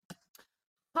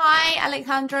Hi,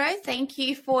 Alejandro. Thank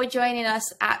you for joining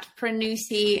us at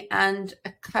Pranusi and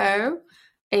Co.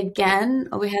 Again.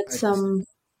 We had Hi, some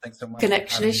thanks so much for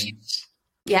connection having me. issues.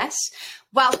 Yes.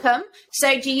 Welcome.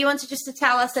 So do you want to just to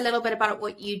tell us a little bit about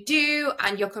what you do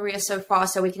and your career so far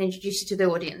so we can introduce you to the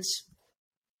audience?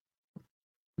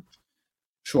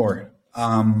 Sure.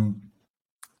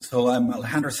 So I'm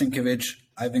Alejandro Sinkiewicz.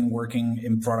 I've been working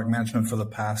in product management for the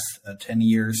past 10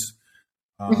 years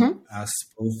Hmm. as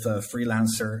both a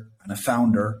freelancer and a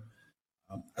founder.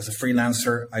 As a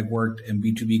freelancer, I worked in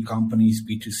B2B companies,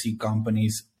 B2C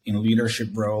companies, in leadership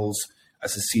roles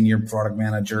as a senior product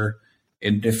manager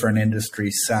in different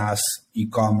industries, SaaS,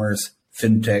 e-commerce,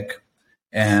 fintech.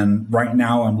 And right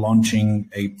now I'm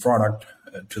launching a product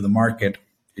to the market.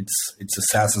 It's a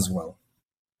SaaS as well.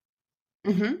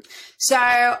 Hmm. So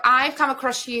I've come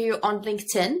across you on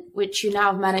LinkedIn, which you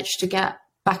now have managed to get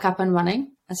back up and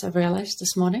running, as I've realized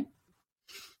this morning.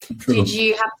 Did True.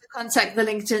 you have to contact the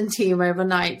LinkedIn team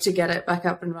overnight to get it back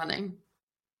up and running?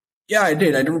 Yeah, I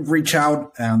did. I did reach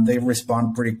out and they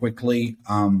respond pretty quickly.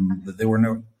 They were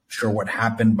not sure what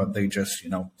happened, but they just,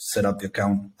 set up the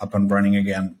account up and running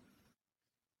again.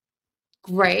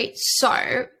 Great.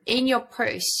 So in your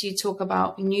posts, you talk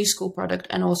about new school product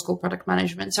and old school product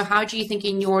management. So how do you think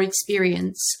in your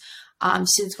experience,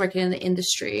 since working in the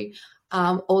industry,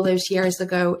 all those years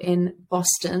ago in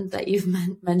Boston that you've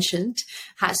mentioned,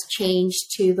 has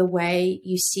changed to the way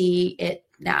you see it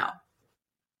now?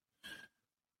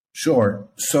 Sure.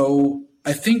 So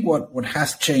I think what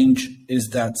has changed is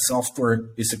that software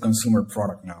is a consumer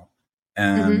product now.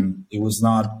 Mm-hmm. And it was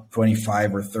not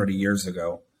 25 or 30 years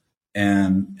ago.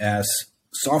 And as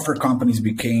software companies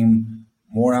became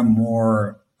more and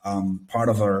more part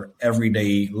of our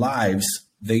everyday lives,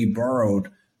 they borrowed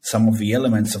some of the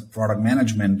elements of product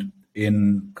management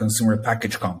in consumer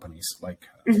package companies like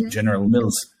Mm-hmm. General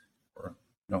Mills or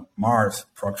Mars,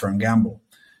 Procter and Gamble,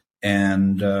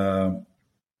 and uh,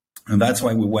 and that's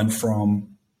why we went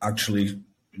from actually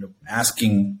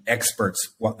asking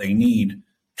experts what they need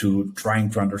to trying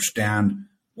to understand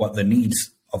what the needs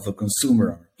of the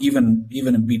consumer are. Even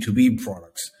in B2B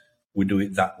products, we do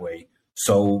it that way.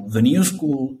 So the new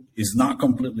school is not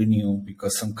completely new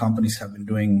because some companies have been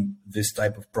doing this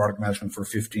type of product management for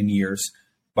 15 years,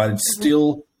 but it's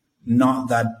still not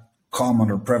that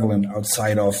common or prevalent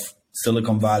outside of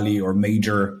Silicon Valley or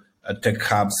major tech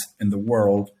hubs in the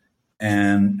world.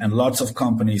 And lots of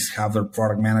companies have their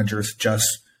product managers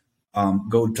just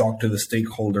go talk to the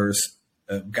stakeholders,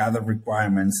 gather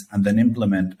requirements, and then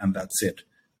implement, and that's it.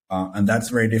 And that's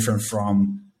very different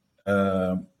from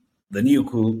the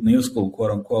new school,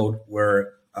 quote unquote,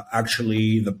 where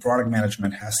actually the product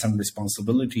management has some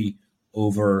responsibility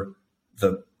over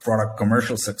the product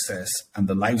commercial success and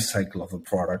the life cycle of the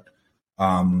product.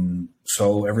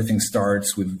 So everything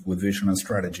starts with vision and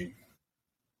strategy.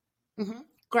 Hmm.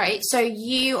 Great. So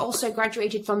you also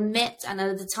graduated from MIT, and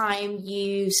at the time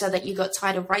you said that you got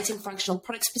tired of writing functional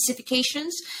product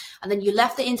specifications, and then you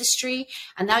left the industry,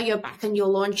 and now you're back and you're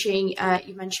launching.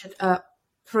 You mentioned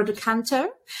Producanto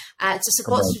to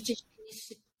support Correct.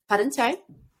 strategic. Pardon, sorry.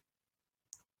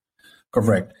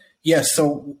 Correct. Yes.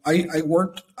 So I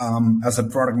worked as a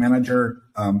product manager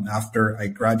after I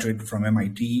graduated from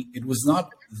MIT. It was not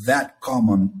that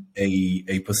common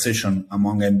a position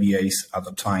among MBAs at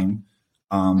the time.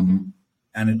 Mm-hmm.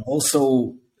 And it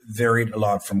also varied a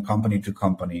lot from company to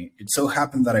company. It so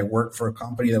happened that I worked for a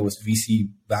company that was VC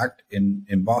backed in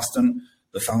Boston.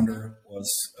 The founder was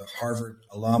a Harvard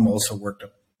alum, also worked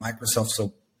at Microsoft,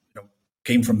 so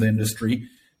came from the industry.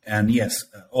 And yes,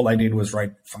 all I did was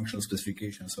write functional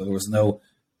specifications. So there was no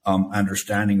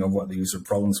understanding of what the user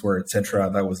problems were, etc.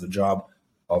 That was the job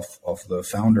of the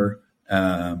founder.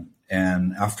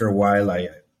 And after a while, I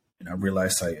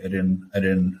realized I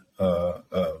didn't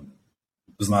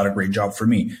was not a great job for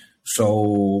me.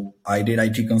 So I did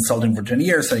IT consulting for 10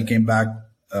 years. I came back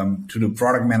to do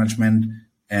product management,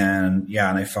 and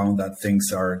I found that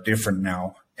things are different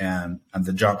now, and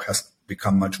the job has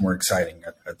become much more exciting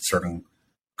at certain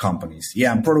companies.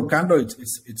 Yeah, and Producando,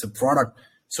 it's a product.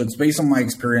 So it's based on my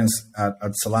experience at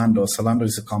Zalando. Zalando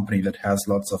is a company that has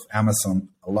lots of Amazon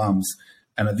alums.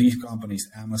 And at these companies,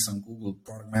 Amazon, Google,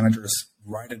 product managers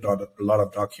write a lot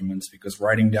of documents because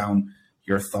writing down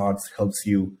your thoughts helps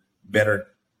you better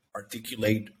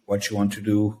articulate what you want to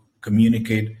do,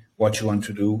 communicate what you want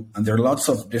to do. And there are lots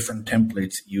of different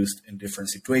templates used in different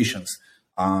situations.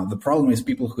 The problem is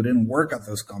people who didn't work at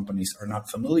those companies are not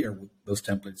familiar with those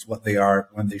templates, what they are,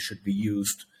 when they should be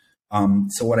used.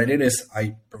 So what I did is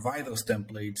I provide those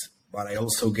templates, but I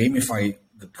also gamify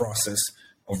the process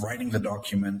of writing the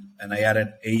document, and I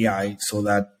added AI so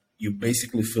that you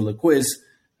basically fill a quiz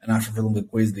and after filling the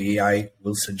quiz, the AI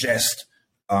will suggest,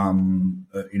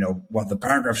 what the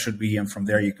paragraph should be, and from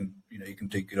there you can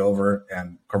take it over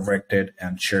and correct it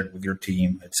and share it with your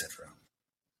team, etc.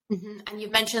 Mm-hmm. And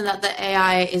you've mentioned that the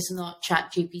AI is not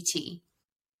ChatGPT.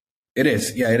 It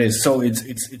is, yeah, it is. So it's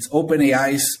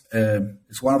OpenAI's.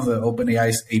 It's one of the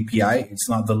OpenAI's API. It's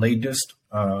not the latest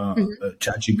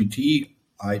ChatGPT.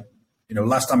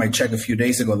 Last time I checked a few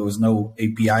days ago, there was no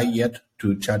API yet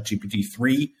to ChatGPT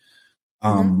 3.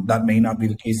 That may not be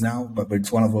the case now, but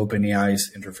it's one of OpenAI's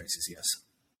interfaces. Yes.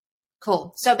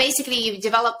 Cool. So basically, you've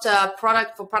developed a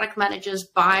product for product managers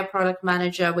by product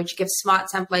manager, which gives smart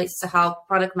templates to help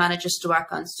product managers to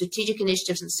work on strategic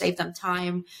initiatives and save them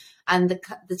time. And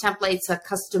the templates are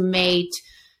custom made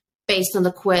based on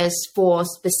the quiz for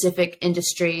specific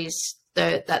industries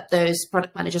that those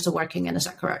product managers are working in. Is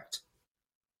that correct?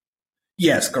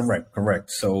 Yes,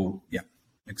 correct. So, yeah,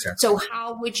 exactly. So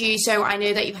how would you, so I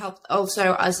know that you've helped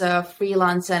also as a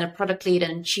freelancer and a product lead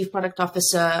and chief product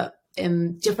officer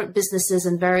in different businesses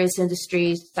and various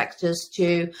industries, sectors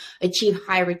to achieve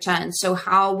high returns. So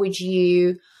how would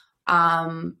you,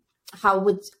 how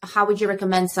would you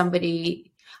recommend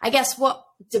somebody, I guess,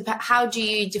 how do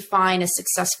you define a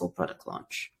successful product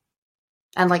launch?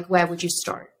 And where would you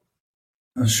start?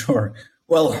 Sure.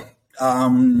 Well,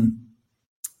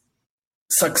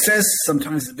 success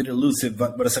sometimes is a bit elusive,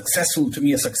 but a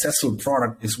successful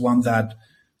product is one that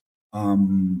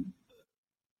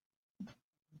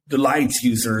delights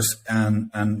users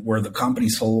and where the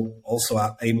company's also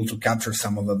are able to capture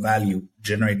some of the value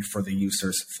generated for the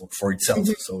users for itself.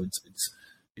 Mm-hmm. So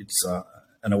it's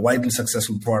and a widely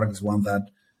successful product is one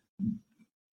that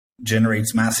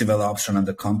generates massive adoption, and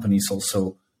the company is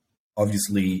also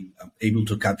obviously able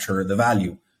to capture the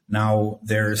value. Now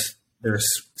there's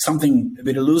something a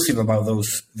bit elusive about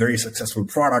those very successful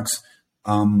products,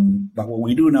 but what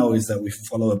we do know is that if we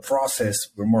follow the process,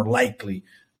 we're more likely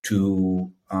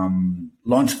to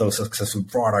launch those successful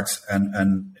products,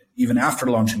 and even after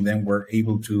launching them, we're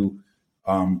able to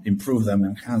improve them,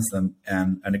 enhance them,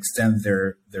 and extend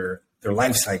their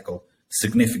life cycle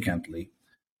significantly.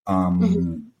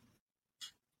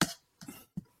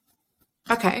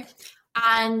 Okay.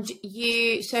 And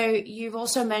you've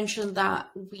also mentioned that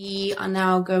we are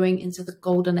now going into the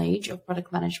golden age of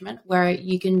product management, where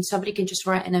somebody can just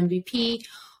write an MVP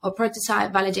or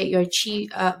prototype, validate your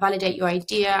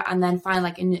idea, and then find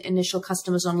initial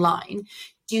customers online.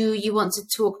 Do you want to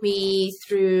talk me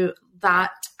through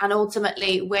that? And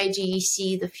ultimately, where do you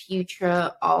see the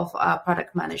future of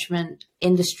product management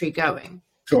industry going?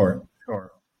 Sure.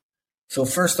 So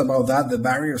first about that, the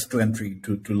barriers to entry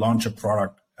to launch a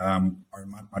product are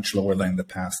much lower than in the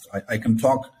past. I can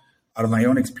talk out of my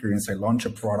own experience. I launched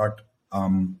a product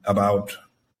about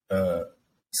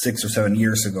 6 or 7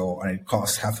 years ago, and it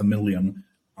cost $500,000,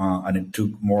 and it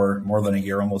took more than a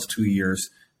year, almost 2 years.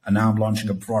 And now I'm launching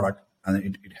a product, and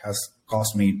it has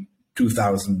cost me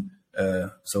 $2,000,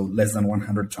 so less than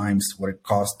 100 times what it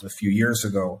cost a few years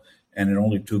ago, and it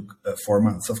only took 4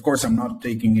 months. Of course, I'm not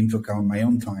taking into account my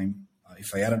own time.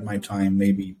 If I added my time,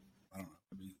 maybe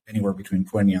anywhere between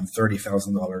 $20,000 and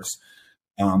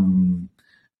 $30,000.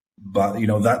 But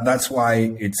that's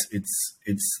why it's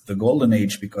the golden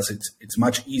age, because it's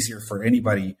much easier for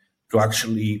anybody to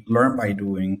actually learn by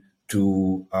doing,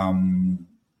 to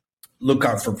look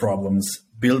out for problems,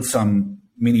 build some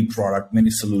mini product, mini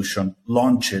solution,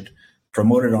 launch it,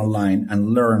 promote it online,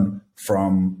 and learn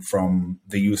from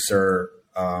the user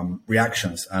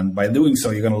reactions. And by doing so,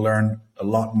 you're going to learn a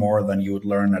lot more than you would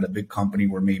learn at a big company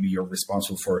where maybe you're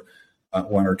responsible for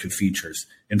one or two features.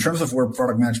 In terms of where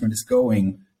product management is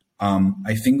going,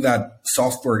 I think that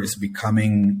software is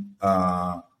becoming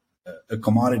a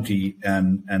commodity,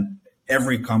 and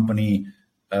every company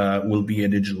will be a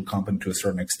digital company to a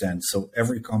certain extent. So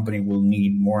every company will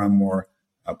need more and more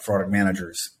product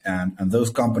managers. And those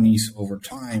companies over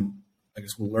time, I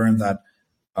guess, will learn that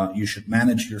you should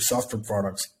manage your software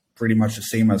products pretty much the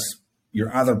same as your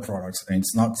other products. And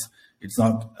it's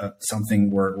not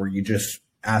something where you just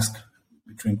ask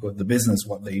between the business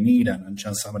what they need and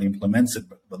just somebody implements it,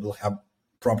 but they'll have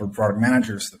proper product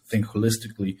managers that think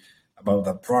holistically about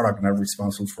that product and are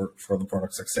responsible for the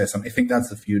product success. And I think that's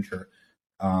the future.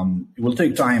 It will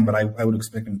take time, but I would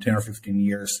expect in 10 or 15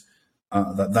 years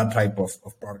that type of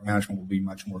product management will be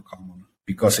much more common,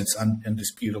 because it's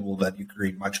indisputable that you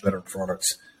create much better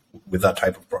products with that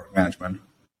type of product management.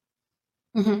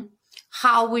 Mm-hmm.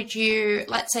 How would you,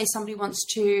 let's say somebody wants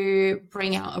to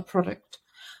bring out a product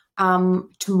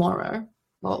tomorrow,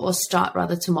 or start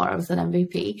rather tomorrow with an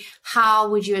MVP, how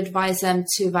would you advise them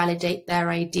to validate their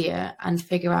idea and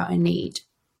figure out a need?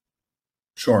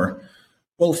 Sure.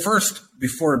 Well, first,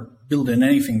 before building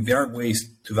anything, there are ways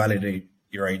to validate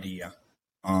your idea.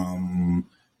 Sometimes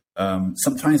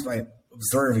by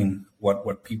observing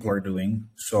what people are doing.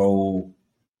 So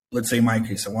let's say in my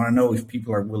case, I want to know if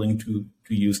people are willing to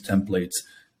use templates.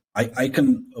 I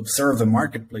can observe the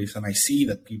marketplace and I see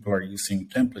that people are using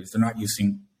templates. They're not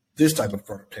using this type of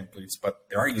product templates, but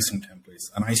they are using templates.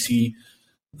 And I see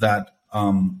that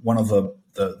one of the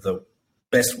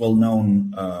best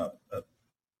well-known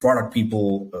product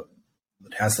people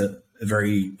that has a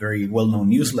very, very well-known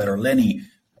newsletter, Lenny,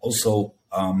 also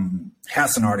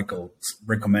has an article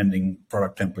recommending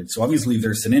product templates. So obviously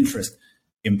there's an interest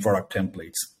in product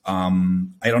templates.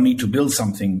 I don't need to build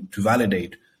something to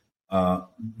validate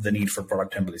the need for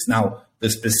product templates. Now, the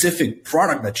specific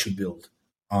product that you build,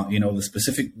 the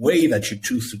specific way that you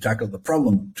choose to tackle the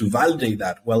problem to validate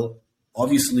that, well,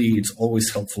 obviously it's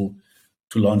always helpful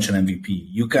to launch an MVP.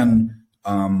 You can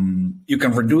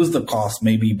reduce the cost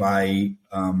maybe by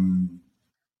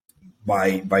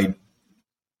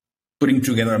putting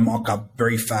together a mock-up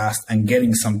very fast and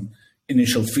getting some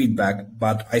initial feedback.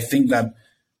 But I think that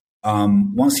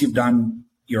once you've done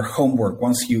your homework,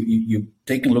 once you've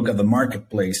taken a look at the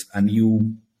marketplace and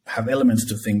you have elements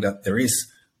to think that there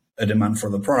is a demand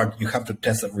for the product, you have to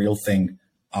test a real thing.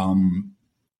 And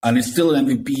it's still an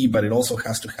MVP, but it also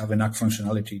has to have enough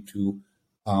functionality to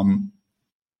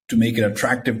make it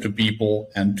attractive to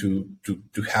people and to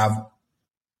have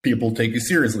people take it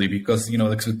seriously, because the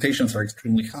expectations are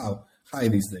extremely high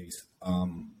these days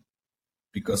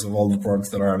because of all the products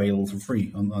that are available for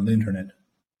free on the internet.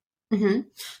 Mm-hmm.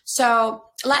 So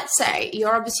let's say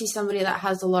you're obviously somebody that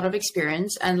has a lot of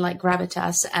experience and like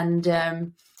gravitas, and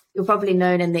you're probably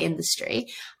known in the industry.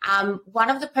 One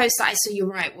of the posts that I saw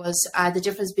you write was the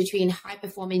difference between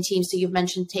high-performing teams. So you've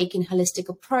mentioned taking a holistic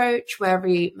approach where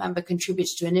every member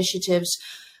contributes to initiatives.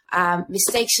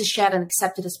 Mistakes are shared and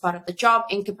accepted as part of the job,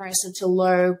 in comparison to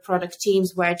low product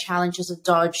teams where challenges are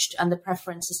dodged and the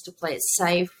preference is to play it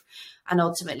safe. And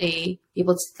ultimately,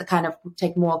 people to kind of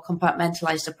take more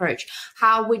compartmentalized approach.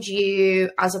 How would you,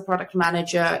 as a product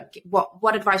manager,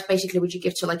 what advice basically would you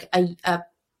give to like a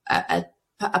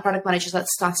product manager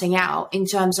that's starting out in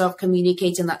terms of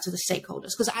communicating that to the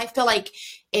stakeholders? Because I feel like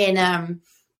in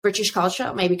British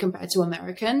culture, maybe compared to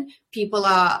American, people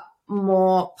are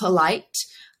more polite.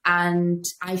 And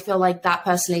I feel like that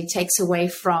personally takes away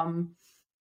from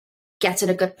getting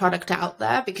a good product out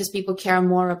there, because people care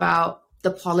more about the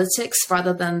politics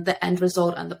rather than the end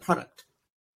result and the product.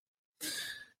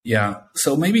 Yeah.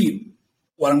 So maybe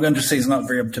what I'm going to say is not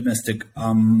very optimistic,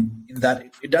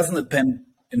 that it doesn't depend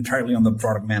entirely on the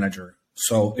product manager.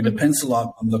 So it depends a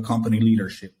lot on the company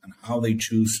leadership and how they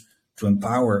choose to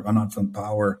empower or not to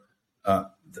empower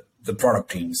the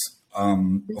product teams.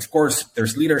 Of course,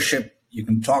 there's leadership you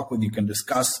can talk with, you can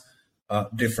discuss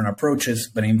different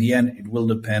approaches, but in the end, it will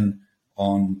depend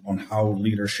on how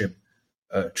leadership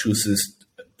chooses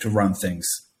to run things.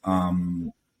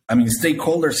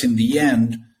 Stakeholders in the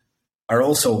end are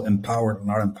also empowered or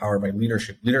not empowered by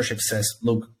leadership. Leadership says,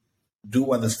 look, do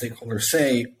what the stakeholders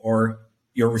say, or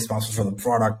you're responsible for the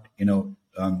product,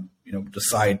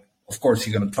 decide. Of course,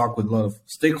 you're going to talk with a lot of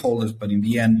stakeholders, but in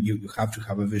the end, you have to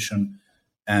have a vision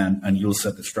and you'll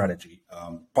set the strategy,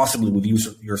 possibly with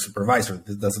your supervisor.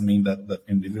 This doesn't mean that the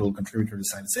individual contributor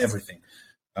decides everything.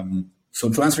 So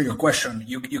to answer your question,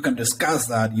 you can discuss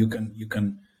that. You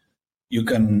can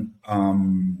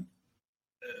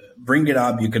bring it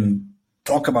up. You can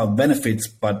talk about benefits,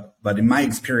 but in my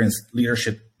experience,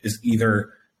 leadership is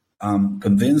either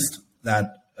convinced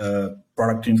that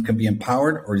product teams can be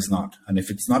empowered or is not. And if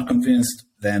it's not convinced,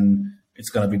 then it's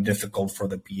going to be difficult for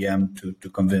the PM to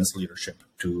convince leadership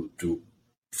to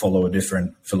follow a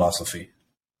different philosophy.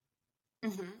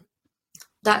 Mm-hmm.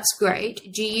 That's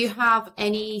great. Do you have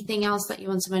anything else that you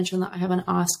want to mention that I haven't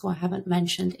asked or haven't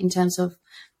mentioned in terms of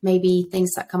maybe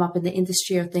things that come up in the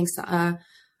industry or things that are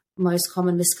most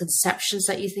common misconceptions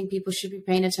that you think people should be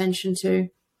paying attention to?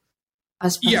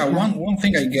 Yeah, one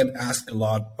thing I get asked a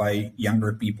lot by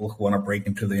younger people who want to break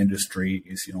into the industry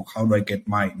is, how do I get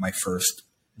my first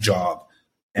job?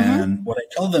 And what I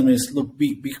tell them is, look,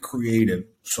 be creative.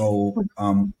 So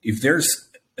if there's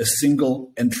a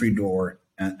single entry door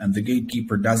and the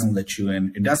gatekeeper doesn't let you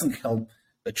in, it doesn't help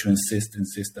that you insist.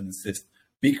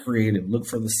 Be creative. Look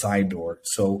for the side door.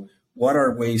 So what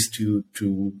are ways to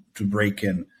break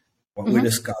in? What we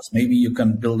discussed. Maybe you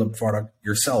can build a product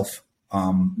yourself.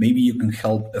 Maybe you can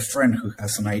help a friend who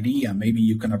has an idea. Maybe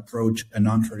you can approach a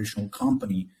non-traditional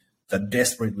company that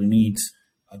desperately needs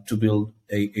to build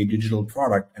a digital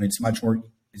product, and it's much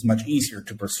easier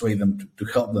to persuade them to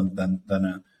help them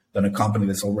than a company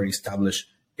that's already established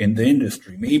in the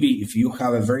industry. Maybe if you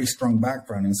have a very strong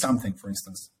background in something, for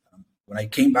instance, when I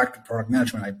came back to product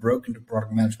management, I broke into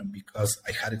product management because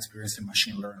I had experience in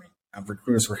machine learning, and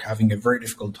recruiters were having a very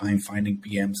difficult time finding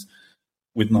PMs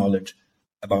with knowledge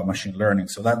about machine learning.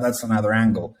 So that's another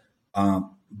angle.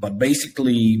 But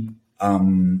basically,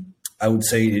 I would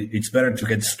say it's better to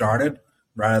get started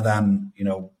rather than,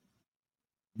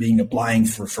 applying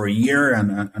for a year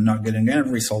and not getting any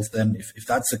results. Then if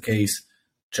that's the case,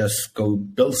 just go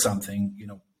build something,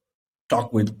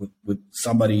 talk with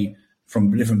somebody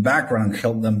from a different background,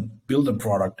 help them build a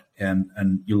product, and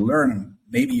you learn.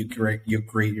 Maybe you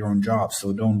create your own job.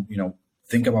 So don't,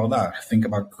 think about that. Think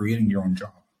about creating your own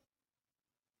job.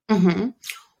 Mm-hmm.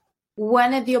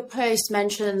 One of your posts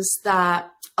mentions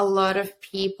that a lot of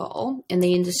people in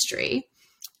the industry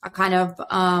are kind of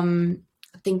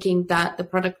thinking that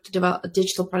the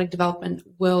digital product development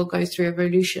will go through a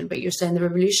revolution, but you're saying the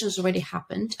revolution has already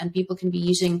happened and people can be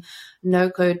using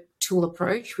no-code tool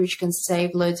approach, which can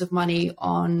save loads of money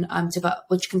on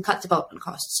which can cut development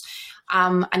costs.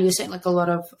 And you're saying like a lot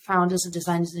of founders and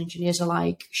designers and engineers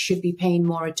alike should be paying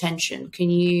more attention. Can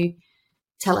you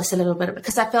tell us a little bit,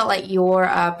 because I felt like your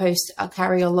posts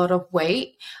carry a lot of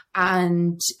weight,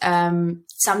 and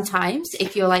sometimes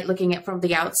if you're like looking at from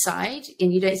the outside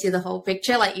and you don't see the whole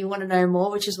picture, like you want to know more,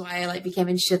 which is why I like became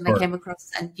interested and I came across,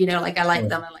 and like I like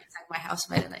them and like tag my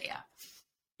housemate in it.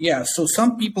 Yeah. So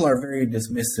some people are very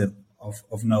dismissive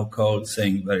of no code,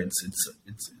 saying that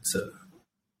it's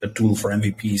a tool for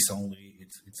MVPs only.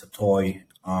 It's a toy,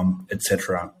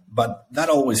 etc. But that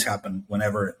always happened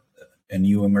whenever a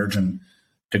new emergent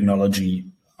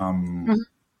technology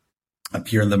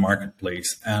appear in the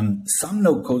marketplace. And some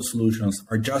no-code solutions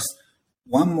are just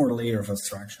one more layer of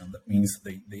abstraction. That means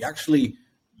they actually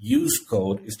use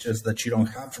code. It's just that you don't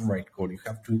have to write code. You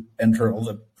have to enter all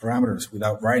the parameters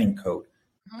without writing code.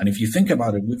 And if you think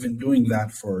about it, we've been doing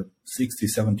that for 60,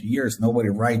 70 years. Nobody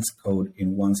writes code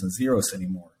in ones and zeros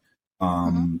anymore.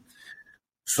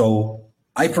 So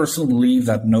I personally believe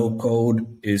that no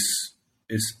code is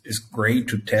great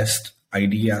to test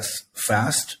ideas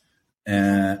fast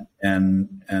and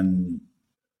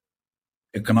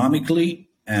economically,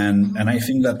 and I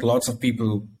think that lots of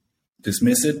people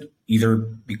dismiss it either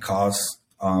because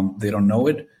they don't know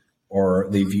it or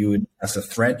they view it as a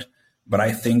threat. But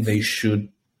I think they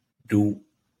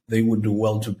would do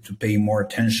well to pay more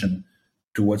attention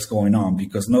to what's going on,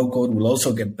 because no code will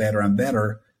also get better and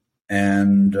better.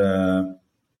 And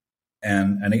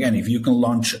again, if you can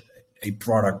launch a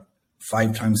product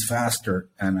 5 times faster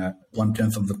and at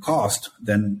 1/10 of the cost,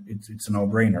 then it's a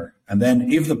no-brainer. And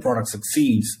then if the product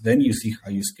succeeds, then you see how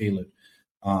you scale it.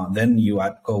 Then you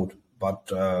add code.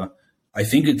 But I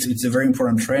think it's a very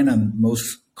important trend, and most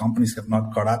companies have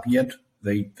not caught up yet.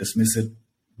 They dismiss it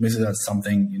as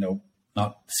something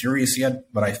not serious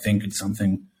yet. But I think it's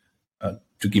something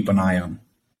to keep an eye on.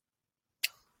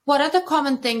 What are the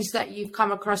common things that you've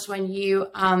come across when you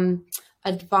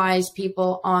advise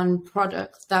people on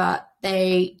products that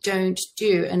they don't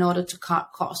do in order to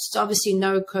cut costs? Obviously,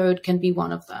 no code can be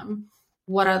one of them.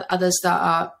 What are others that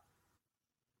are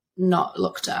not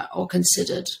looked at or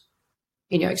considered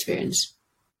in your experience?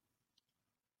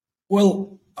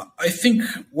 Well, I think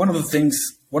one of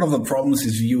the problems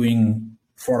is viewing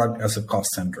product as a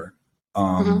cost center.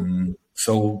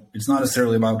 So it's not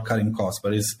necessarily about cutting costs,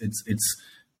 but it's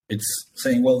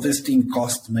saying, well, this team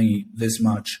costs me this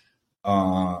much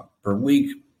per week,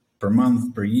 per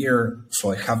month, per year,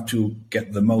 so I have to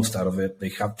get the most out of it. They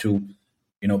have to,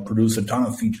 produce a ton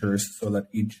of features so that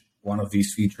each one of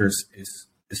these features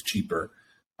is cheaper.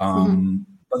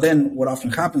 But then what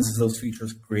often happens is those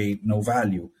features create no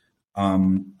value.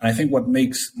 And I think what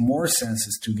makes more sense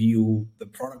is to view the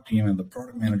product team and the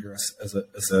product manager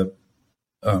as a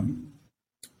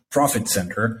profit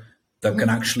center that can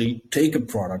actually take a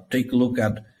product, take a look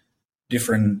at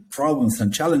different problems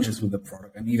and challenges with the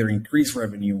product, and either increase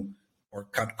revenue or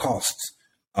cut costs.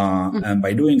 And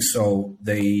by doing so,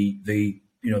 they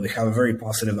have a very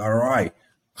positive ROI.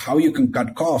 How you can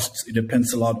cut costs, it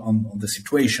depends a lot on the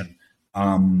situation.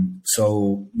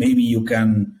 So maybe you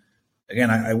can, again,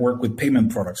 I work with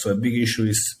payment products, so a big issue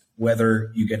is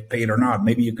whether you get paid or not.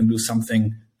 Maybe you can do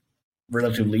something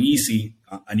relatively easy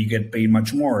and you get paid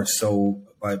much more. So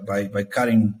by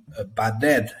cutting bad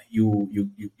debt, you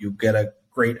get a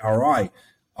great ROI.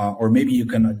 Or maybe you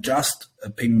can adjust a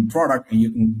payment product and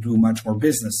you can do much more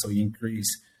business, so you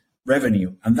increase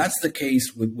revenue. And that's the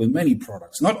case with many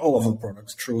products. Not all of the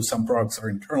products, true. Some products are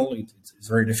internal. It's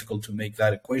very difficult to make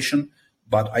that equation.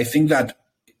 But I think that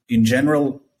in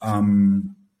general,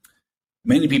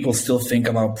 many people still think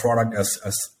about product as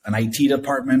an IT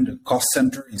department, a cost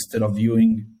center, instead of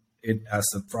viewing it as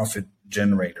a profit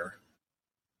generator.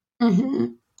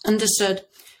 Mm-hmm. Understood.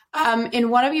 In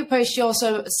one of your posts, you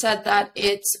also said that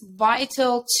it's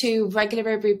vital to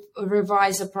regularly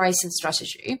revise a pricing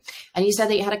strategy. And you said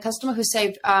that you had a customer who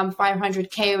saved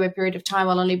 500K over a period of time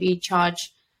while only being charged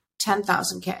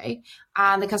 10,000K.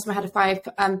 And the customer had a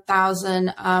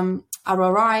 5,000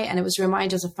 ROI, and it was a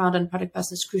reminder as a founder and product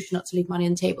person, it's crucial not to leave money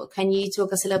on the table. Can you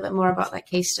talk us a little bit more about that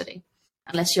case study?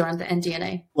 Unless you're on the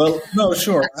NDA. Well, no,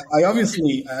 sure. I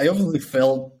obviously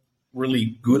felt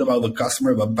really good about the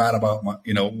customer, but bad about my,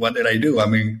 what did I do? I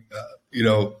mean,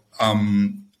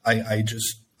 I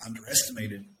just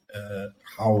underestimated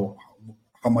how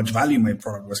much value my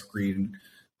product was creating.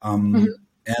 And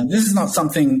this is not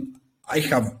something I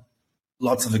have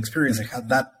lots of experience. I had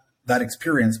that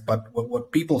experience, but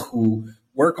what people who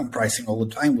work on pricing all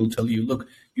the time will tell you, look,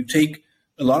 you take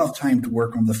a lot of time to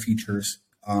work on the features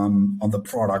on the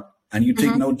product, and you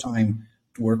take no time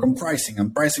to work on pricing.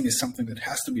 And pricing is something that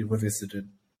has to be revisited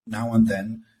now and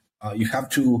then. You have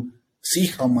to see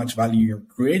how much value you're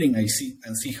creating, and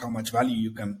see how much value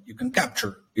you can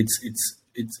capture.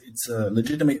 It's a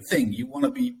legitimate thing. You want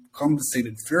to be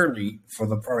compensated fairly for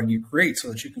the product you create so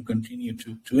that you can continue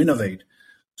to innovate.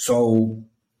 So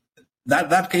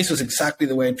that case was exactly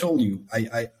the way I told you.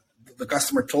 The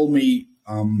customer told me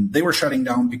they were shutting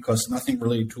down because nothing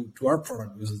related to our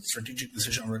product. It was a strategic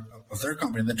decision of their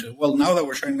company. And then, now that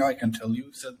we're shutting down, I can tell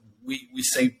you, said we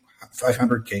saved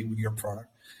 500K with your product.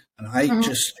 And I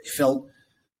just felt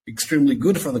extremely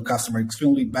good for the customer,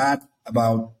 extremely bad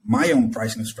about my own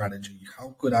pricing strategy.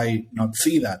 How could I not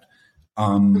see that?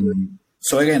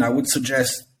 So again, I would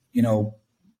suggest,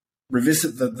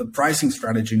 revisit the pricing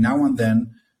strategy now and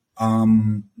then.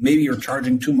 Maybe you're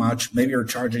charging too much. Maybe you're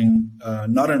charging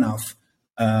not enough.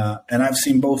 And I've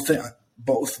seen both things.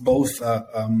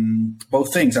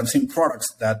 I've seen products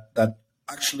that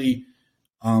actually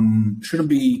shouldn't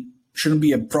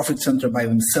be a profit center by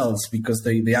themselves, because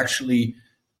they actually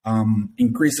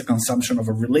increase the consumption of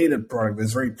a related product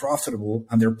that's very profitable,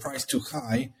 and they're priced too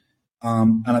high.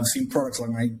 And I've seen products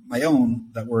like my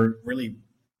own that were really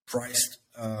priced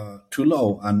too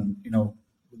low, and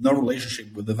no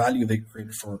relationship with the value they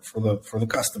created for the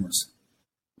customers.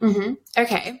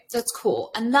 Okay, that's cool.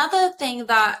 Another thing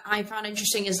that I found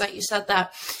interesting is that you said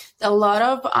that a lot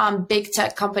of big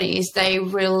tech companies, they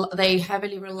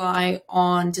heavily rely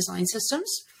on design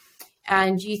systems.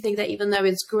 And you think that even though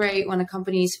it's great when a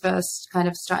company is first kind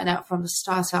of starting out from the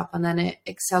startup and then it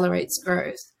accelerates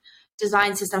growth,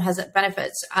 design system has its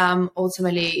benefits,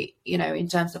 ultimately, in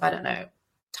terms of,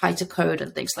 tighter code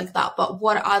and things like that. But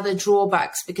what are the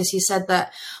drawbacks? Because you said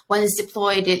that when it's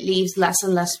deployed, it leaves less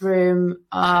and less room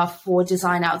for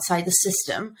design outside the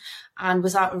system. And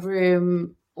without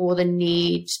room or the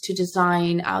need to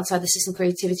design outside the system,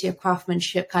 creativity or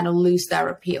craftsmanship kind of lose their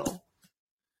appeal.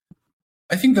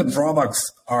 I think the drawbacks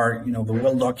are, the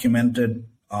well-documented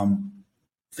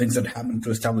things that happen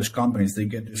to established companies. They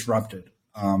get disrupted.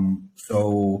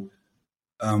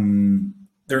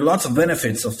 There are lots of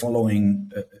benefits of following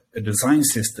a design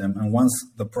system. And once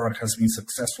the product has been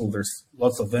successful, there's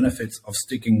lots of benefits of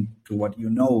sticking to what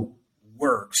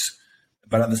works.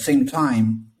 But at the same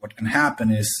time, what can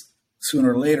happen is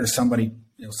sooner or later, somebody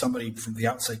from the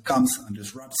outside comes and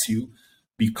disrupts you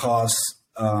because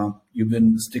you've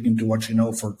been sticking to what you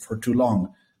know for too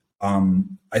long.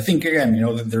 I think, again,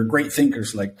 that there are great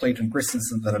thinkers like Clayton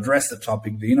Christensen that address the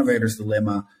topic, the innovator's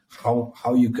dilemma,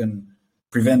 how you can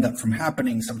prevent that from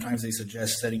happening. Sometimes they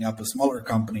suggest setting up a smaller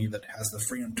company that has the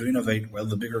freedom to innovate while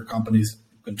the bigger companies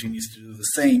continues to do the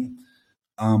same.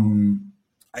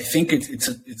 I think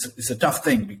it's a tough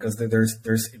thing, because it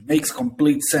makes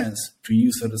complete sense to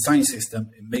use a design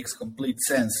system. It makes complete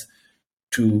sense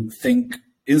to think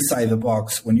inside the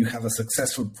box when you have a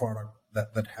successful product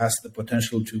that has the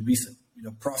potential to be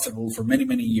profitable for many,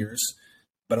 many years.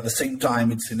 But at the same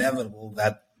time, it's inevitable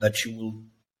that you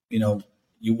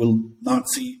will not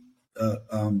see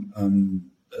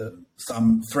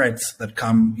some threats that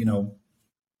come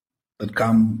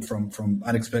from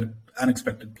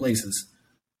unexpected places.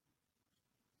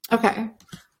 Okay,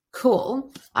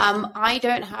 cool. I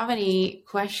don't have any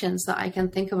questions that I can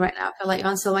think of right now. I feel like you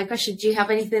answered my question. Do you have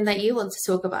anything that you want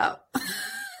to talk about?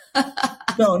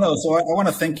 No. So I want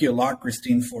to thank you a lot,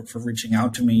 Christine, for reaching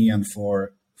out to me and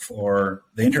for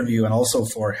the interview, and also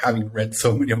for having read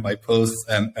so many of my posts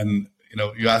and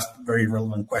you asked very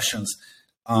relevant questions.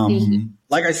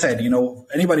 Like I said,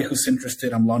 anybody who's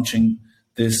interested, I'm launching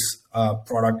this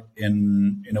product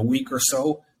in a week or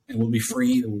so. It will be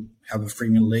free. It will have a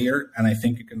freemium layer, and I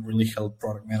think it can really help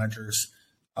product managers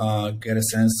get a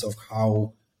sense of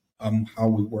how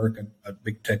we work at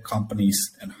big tech companies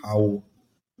and how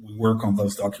we work on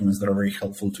those documents that are very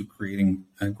helpful to creating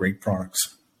great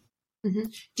products. Mm-hmm.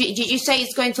 Did you say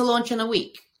it's going to launch in a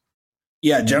week?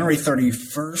 Yeah, January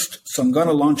 31st. So I'm going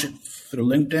to launch it through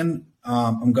LinkedIn.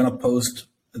 I'm going to post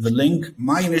the link.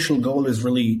 My initial goal is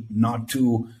really not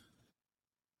to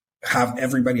have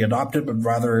everybody adopt it, but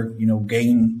rather,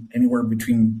 gain anywhere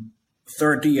between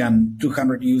 30 and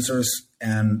 200 users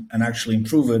and actually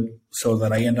improve it so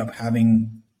that I end up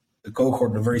having a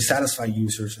cohort of very satisfied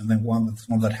users. And then once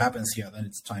that happens, then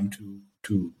it's time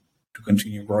to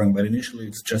continue growing. But initially,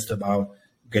 it's just about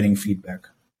getting feedback.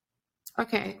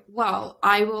 Okay. Well,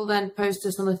 I will then post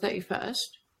this on the 31st.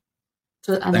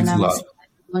 And Thanks then a lot.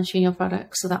 Launching your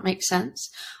product. So that makes sense.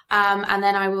 And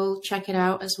then I will check it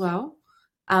out as well.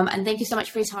 And thank you so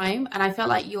much for your time. And I felt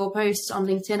like your posts on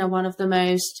LinkedIn are one of the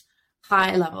most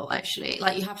high level, actually.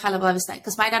 Like you have high level understanding.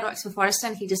 Because my dad works for Forrester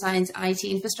and he designs IT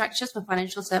infrastructures for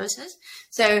financial services.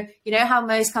 So you know how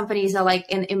most companies are like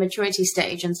in immaturity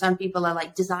stage and some people are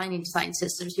like designing design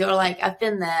systems. You're like, I've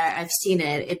been there, I've seen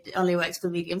it. It only works for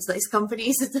medium-sized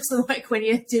companies. It doesn't work when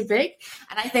you're too big.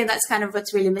 And I think that's kind of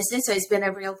what's really missing. So it's been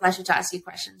a real pleasure to ask you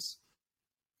questions.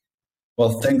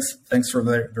 Well, thanks for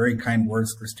the very kind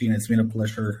words, Christina. It's been a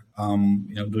pleasure,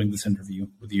 doing this interview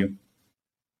with you.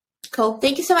 Cool.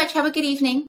 Thank you so much. Have a good evening.